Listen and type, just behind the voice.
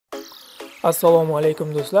Assalomu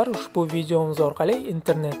alaykum do'stlar. Ushbu videomiz orqali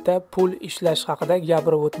internetda pul ishlash haqida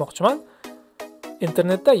gapirib o'tmoqchiman.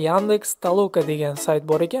 Internetda Yandeks Толока degan sayt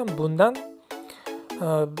bor ekan. Bundan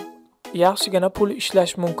yaxshigina pul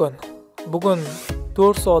ishlash mumkin. Bugun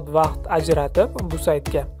 4 soat vaqt ajratib bu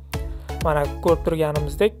saytga, mana ko'rib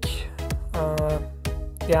turganimizdek,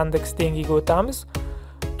 Yandeks dengiga o'tamiz.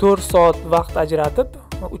 4 soat vaqt ajratib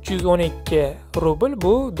 312 rubl,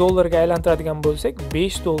 bu dollarga aylantiradigan bo'lsak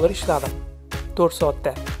 5 dollar ishladim 4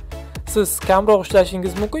 soatda. Siz kamroq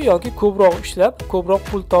ishlashingiz mumkin yoki ko'proq ishlab, ko'proq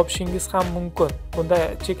pul topishingiz ham mumkin. Bunda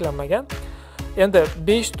cheklanmagan. Endi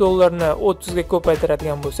 5 dollarni 30 ga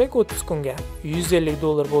ko'paytiradigan bo'lsak, 30 kunga 150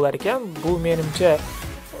 dollar bo'lar ekan. Bu menimcha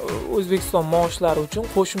O'zbekiston maoshlari uchun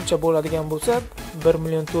qo'shimcha bo'ladigan bo'lsa 1,4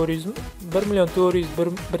 million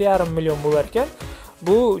 1,5 million bo'lar ekan.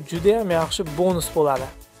 Bu juda ham yaxshi bonus bo'ladi.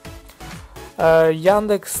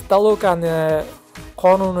 Yandeks Толокani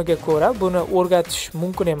qonuniga ko'ra buni o'rgatish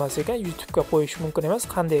mumkin emas ekan, YouTube ga qo'yish mumkin emas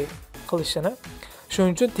qanday qilishini.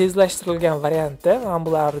 Shuning uchun tezlashtirilgan variantda men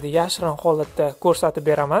bularni yashirin holatda ko'rsatib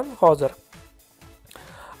beraman hozir.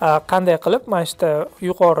 Qanday qilib mana shu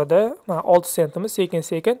yuqorida 6 sentimi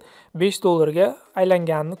sekin-sekin 5 dollarga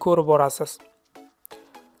aylanganini ko'rib borasiz.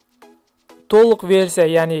 To'liq versiya,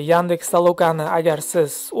 ya'ni Yandeks Толокani agar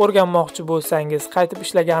siz o'rganmoqchi bo'lsangiz, qaytib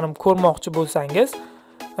ishlaganimni ko'rmoqchi bo'lsangiz,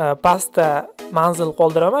 pastda manzil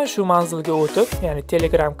qoldiraman. Shu manzilga o'tib, ya'ni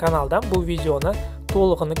Telegram kanaldan bu videoni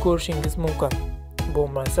to'lig'ini ko'rishingiz mumkin.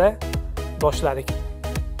 Bo'lmasa, boshladik.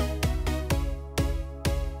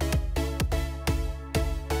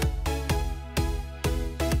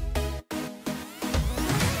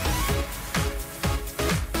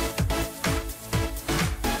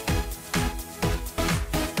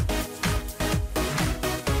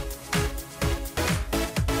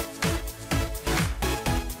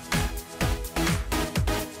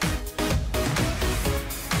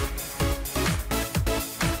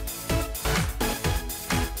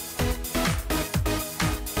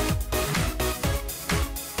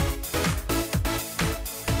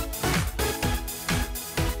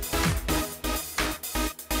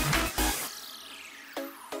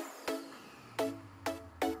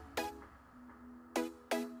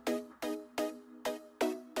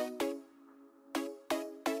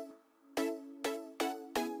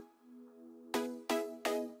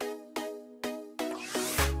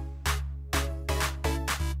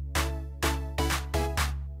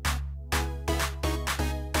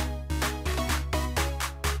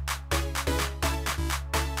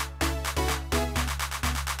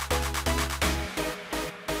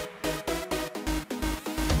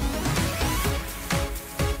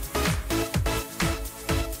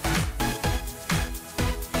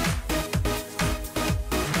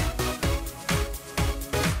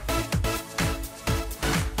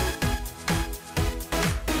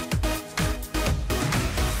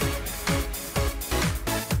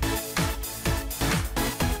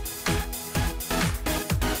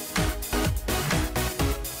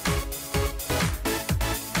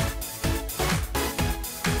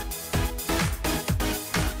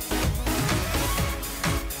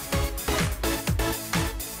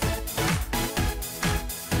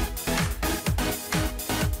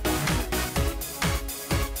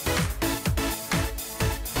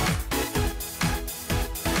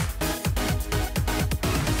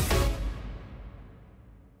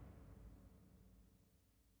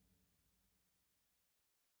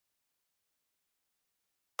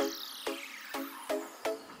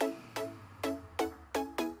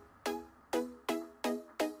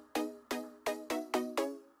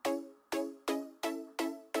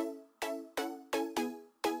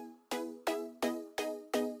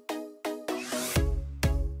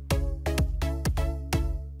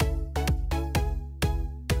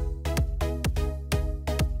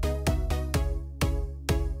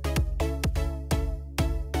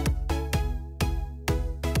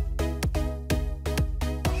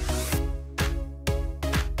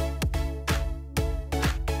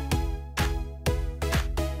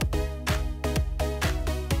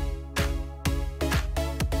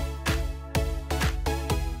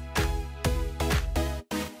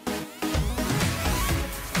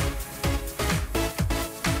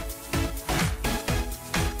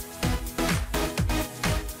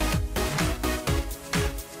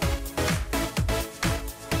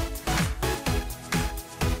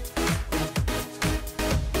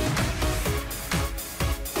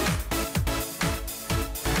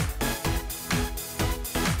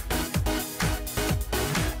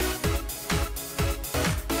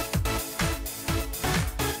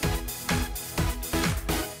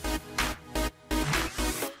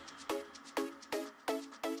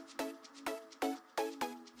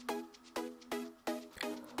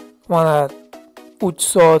 Mana 3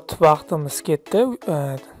 soat vaqtimiz ketdi.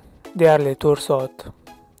 Deyarli 4 soat.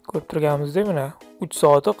 Ko'rib turganimizdek, mana 3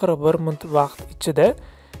 soat 41 minut vaqt ichida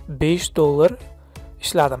 $5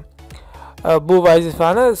 ishladim. Bu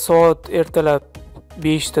vazifani soat ertalab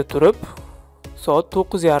 5 ta turib, soat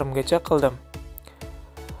 9:30 gacha qildim.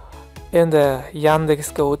 Endi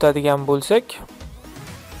Yandeksga o'tadigan bo'lsak,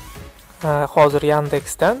 hozir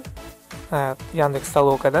Yandeksdan, Yandeks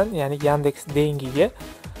Tolokadan, ya'ni Yandeks dengiga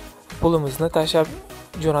pulimizni tashab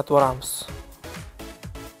jo'natib yuboramiz.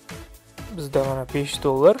 Bizda mana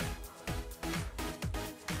 $5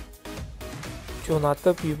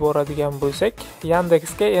 jo'natib yuboradigan bo'lsak,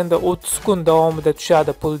 Yandeksga endi 30 kun davomida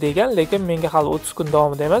tushadi pul degan, lekin menga hali 30 kun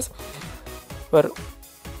davomida emas. Bir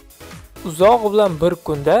uzog'i bilan 1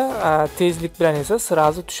 kunda, tezlik bilan esa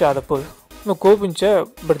sirazi tushadi pul. Ko'pincha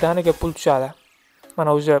birdaniga pul tushadi.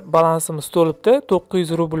 Mana o'sha balansimiz to'libdi,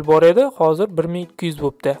 900 rubl bor edi, hozir 1200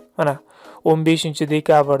 bo'libdi. Mana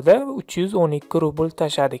 15-dekabrda 312 rubl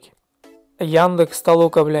tashadik. Yandeks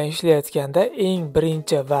Toloka bilan ishlayotganda eng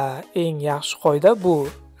birinchi va eng yaxshi qoida bu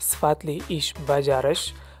sifatli ish bajarish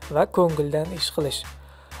va ko'ngildan ish qilish.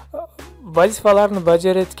 Vazifalarni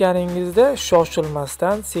bajarayotganingizda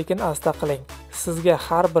shoshilmasdan, sekin-asta qiling. Sizga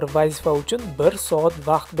har bir vazifa uchun 1 soat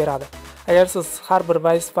vaqt beradi. Agar siz har bir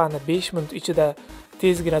vazifani 5 minut ichida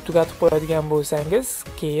tezgina tugatib qo'yadigan bo'lsangiz,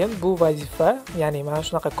 keyin bu vazifa, ya'ni mana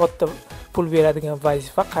shunaqa katta pul beradigan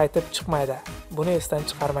vazifa qaytib chiqmaydi. Buni esdan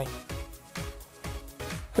chiqarmang.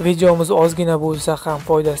 Videomiz ozgina bo'lsa ham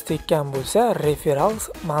foydasi tekkan bo'lsa, referal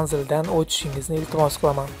manzildan o'tishingizni iltimos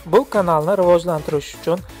qilaman. Bu kanalni rivojlantirish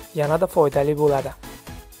uchun yanada foydali bo'ladi.